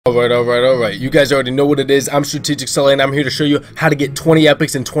Alright. You guys already know what it is. I'm Strategic Sully, and I'm here to show you how to get 20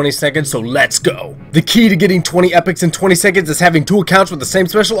 epics in 20 seconds, so let's go. The key to getting 20 epics in 20 seconds is having 2 accounts with the same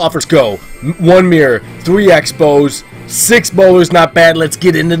special offers. Go. 1 mirror, 3 expos, 6 bowlers, not bad. Let's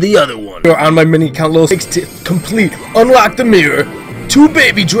get into the other one. On my mini account, little 6 complete. Unlock the mirror. 2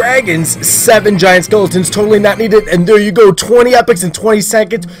 baby dragons, 7 giant skeletons, totally not needed, and there you go, 20 epics in 20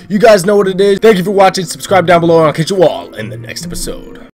 seconds. You guys know what it is. Thank you for watching, subscribe down below, and I'll catch you all in the next episode.